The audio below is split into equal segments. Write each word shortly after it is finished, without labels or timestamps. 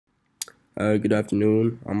Good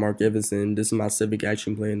afternoon. I'm Mark Evans, and this is my civic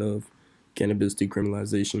action plan of cannabis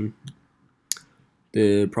decriminalization.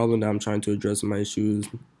 The problem that I'm trying to address in my issue is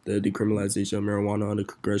the decriminalization of marijuana on the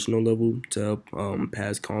congressional level to help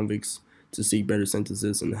pass convicts to seek better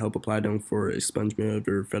sentences and help apply them for expungement of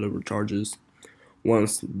their federal charges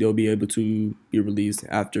once they'll be able to be released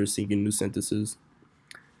after seeking new sentences.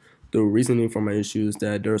 The reasoning for my issue is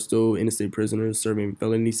that there are still innocent prisoners serving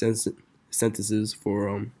felony sentences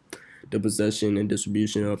for the possession and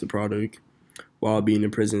distribution of the product while being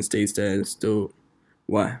in prison states that still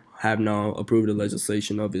have now approved the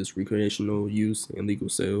legislation of its recreational use and legal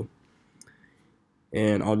sale.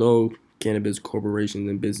 And although cannabis corporations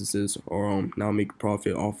and businesses are now making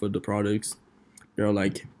profit off of the products, there are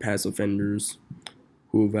like past offenders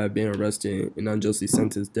who have been arrested and unjustly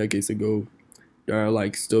sentenced decades ago that are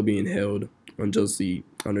like still being held unjustly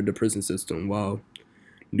under the prison system while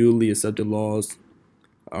newly accepted laws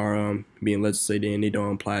are being legislated and they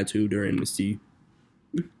don't apply to their amnesty.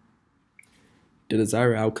 The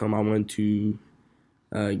desired outcome I want to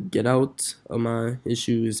get out of my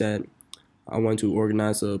issue is that I want to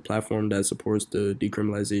organize a platform that supports the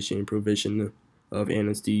decriminalization and provision of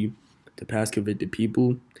amnesty to past convicted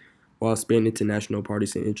people while expanding to national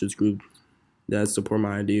parties and interest groups that support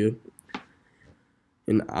my idea.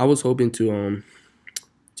 And I was hoping to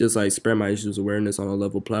just like spread my issues awareness on a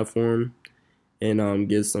level platform and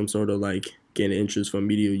get some sort of like gain interest from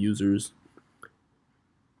media users.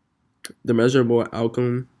 The measurable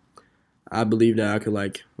outcome, I believe that I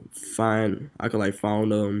could found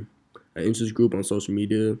an interest group on social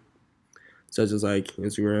media, such as like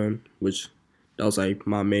Instagram, which that was like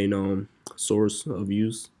my main source of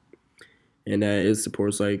use, and that it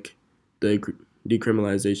supports like the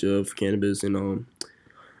decriminalization of cannabis and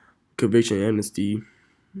conviction amnesty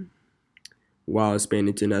while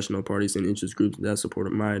expanding to national parties and interest groups that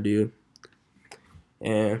supported my idea.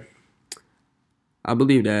 And I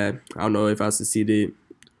believe that I don't know if I succeeded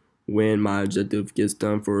when my objective gets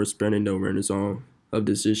done for spreading the awareness of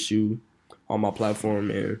this issue on my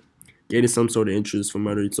platform and getting some sort of interest from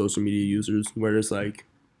other social media users, whether it's like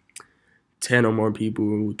 10 or more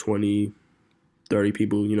people, 20, 30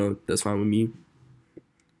 people, that's fine with me.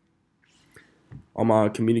 On my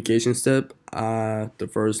communication step, the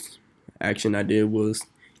first action I did was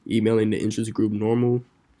emailing the interest group NORMAL,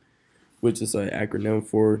 which is an acronym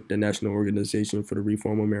for the National Organization for the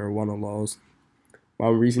Reform of Marijuana Laws. My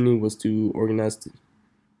reasoning was to organize.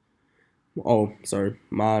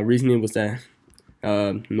 My reasoning was that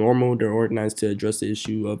NORMAL, they're organized to address the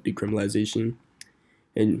issue of decriminalization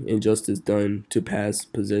and injustice done to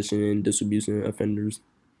past possession and distribution offenders.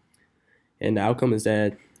 And the outcome is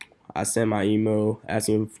that I sent my email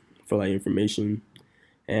asking for like information,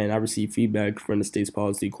 and I received feedback from the state's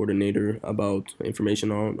policy coordinator about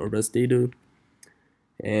information on arrest data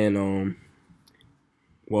and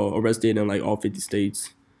arrest data in like all 50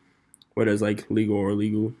 states, whether it's like legal or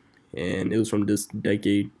illegal, and it was from this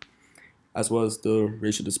decade, as well as the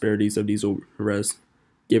racial disparities of these arrests,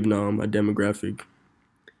 given a demographic.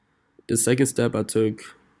 The second step I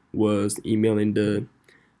took was emailing the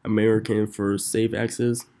American for Safe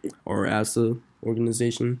Access, or ASA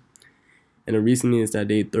organization. And the reasoning is that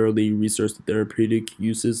they thoroughly researched the therapeutic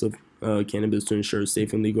uses of cannabis to ensure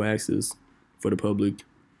safe and legal access for the public.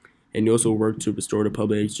 And they also work to restore the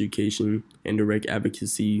public education and direct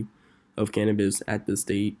advocacy of cannabis at the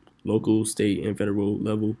state, local, state, and federal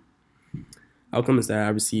level. Outcome is that I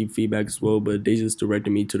received feedback as well, but they just directed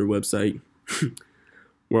me to their website,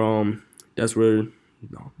 where that's where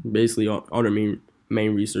basically all their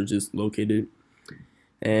main research is located.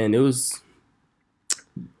 And it was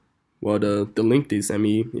the link they sent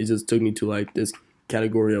me, it just took me to like this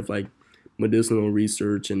category of like medicinal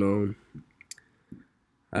research and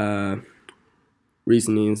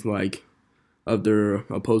reasonings like of their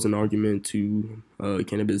opposing argument to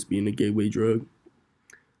cannabis being a gateway drug.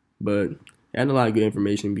 But it had a lot of good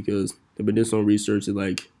information because the medicinal research it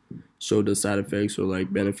like showed the side effects or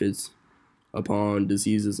like benefits upon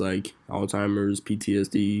diseases like Alzheimer's,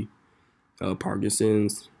 PTSD,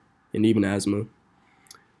 Parkinson's, and even asthma.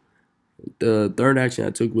 The third action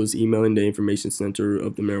I took was emailing the information center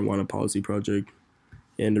of the Marijuana Policy Project.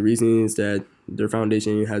 And the reason is that their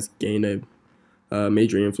foundation has gained a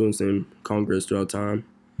major influence in Congress throughout time.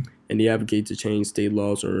 And they advocate to change state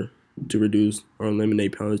laws or to reduce or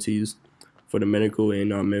eliminate penalties for the medical and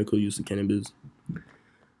non-medical use of cannabis,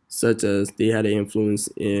 such as they had an influence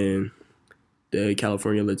in the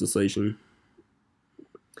California legislation.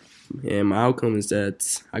 And my outcome is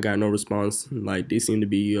that I got no response. Like they seem to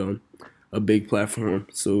be a big platform,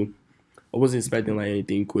 so I wasn't expecting like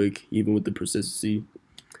anything quick, even with the persistency.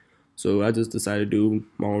 So I just decided to do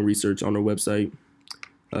my own research on their website,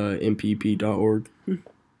 mpp.org.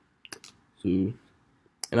 So,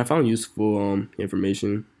 and I found useful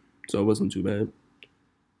information, so it wasn't too bad,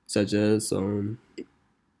 such as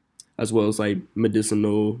well as like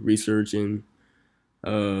medicinal research and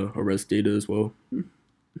arrest data as well.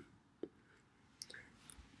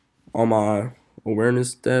 On my awareness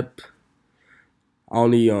step, I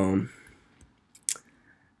only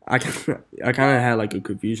I I kind of had like a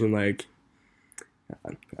confusion, like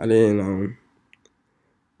I didn't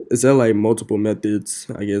is there like multiple methods?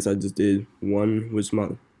 I guess I just did one, which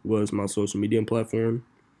was my social media platform.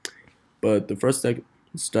 But the first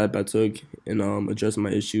step I took in addressing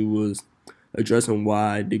my issue was addressing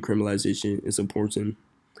why decriminalization is important,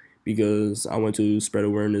 because I want to spread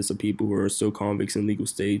awareness of people who are still convicts in legal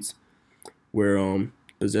states where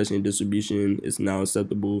possession and distribution is now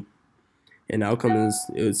acceptable. And the outcome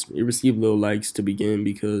is it received little likes to begin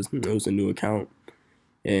because it was a new account,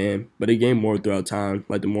 but it gained more throughout time.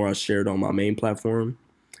 Like the more I shared on my main platform,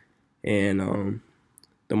 and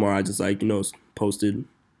the more I just posted.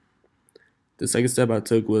 The second step I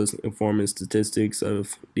took was informing statistics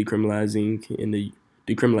of decriminalization in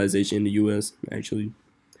the U.S. actually,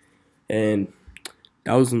 and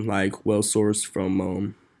that was like well sourced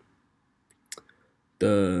from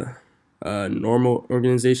the normal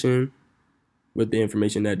organization with the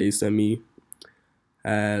information that they sent me,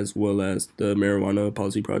 as well as the Marijuana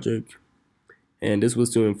Policy Project. And this was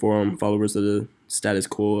to inform followers of the status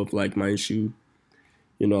quo of like my issue.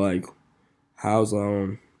 Like how's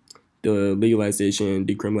the legalization,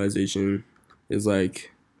 decriminalization is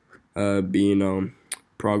like being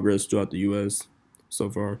progress throughout the U.S. so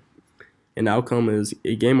far. And the outcome is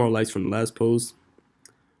it gained more likes from the last post,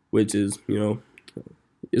 which is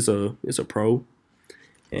it's a pro,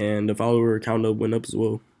 and the follower count up went up as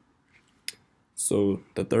well. So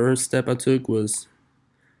the third step I took was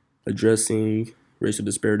addressing racial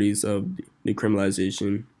disparities of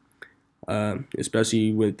decriminalization,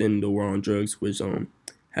 especially within the war on drugs, which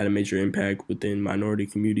had a major impact within minority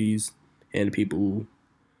communities and people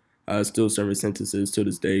who still serving sentences to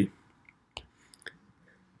this day.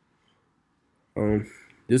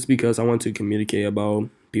 This is because I want to communicate about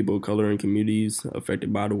people of color in communities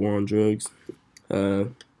affected by the war on drugs,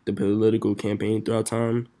 the political campaign throughout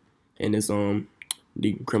time, and its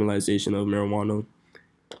decriminalization of marijuana,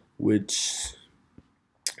 which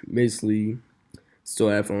basically still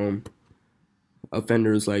have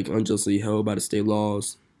offenders like unjustly held by the state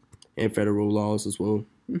laws and federal laws as well.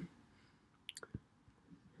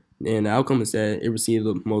 And the outcome is that it received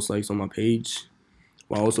the most likes on my page,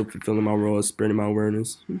 while also fulfilling my role as spreading my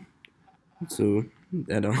awareness. So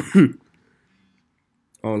that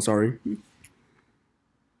oh, I'm sorry.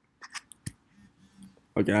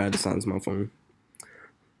 Okay, I had to silence my phone.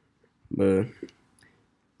 But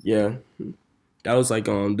yeah, that was like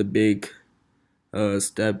the big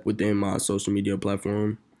step within my social media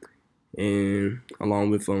platform, and along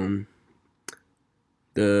with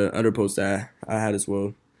the other posts that I had as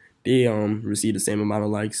well. They received the same amount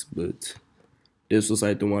of likes, but this was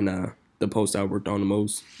like the post I worked on the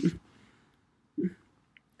most.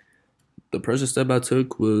 The pressure step I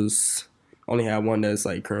took was only had one that's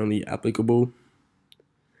like currently applicable,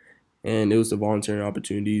 and it was the volunteering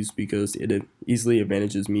opportunities, because it easily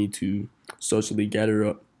advantages me to socially gather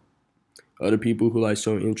up other people who like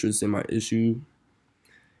show interest in my issue,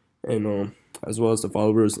 and as well as the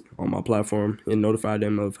followers on my platform, and notify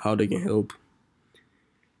them of how they can help.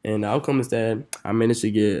 And the outcome is that I managed to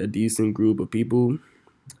get a decent group of people.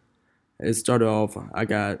 It started off, I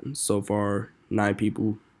got so far 9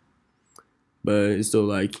 people, but it's still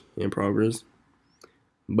like in progress.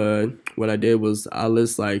 But what I did was I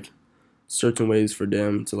list like certain ways for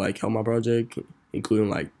them to like help my project, including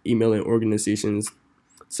like emailing organizations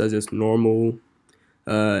such as Normal,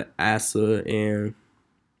 ASA, and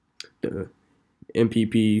the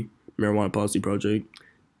MPP Marijuana Policy Project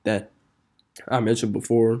that I mentioned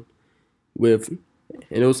before, and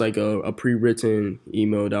it was like a pre-written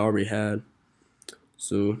email that I already had,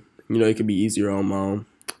 so it could be easier on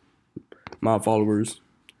my followers,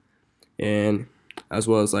 and as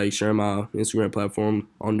well as like sharing my Instagram platform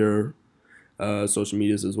on their social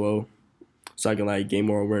medias as well, so I can like gain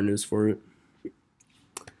more awareness for it.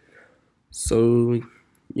 So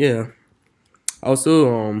yeah, I was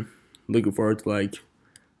still looking forward to like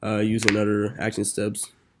using other action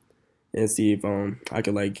steps and see if I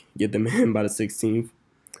could like get them in by the 16th.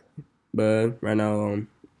 But right now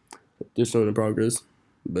they're still in progress,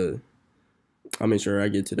 but I'll make sure I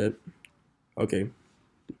get to that. Okay,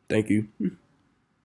 thank you.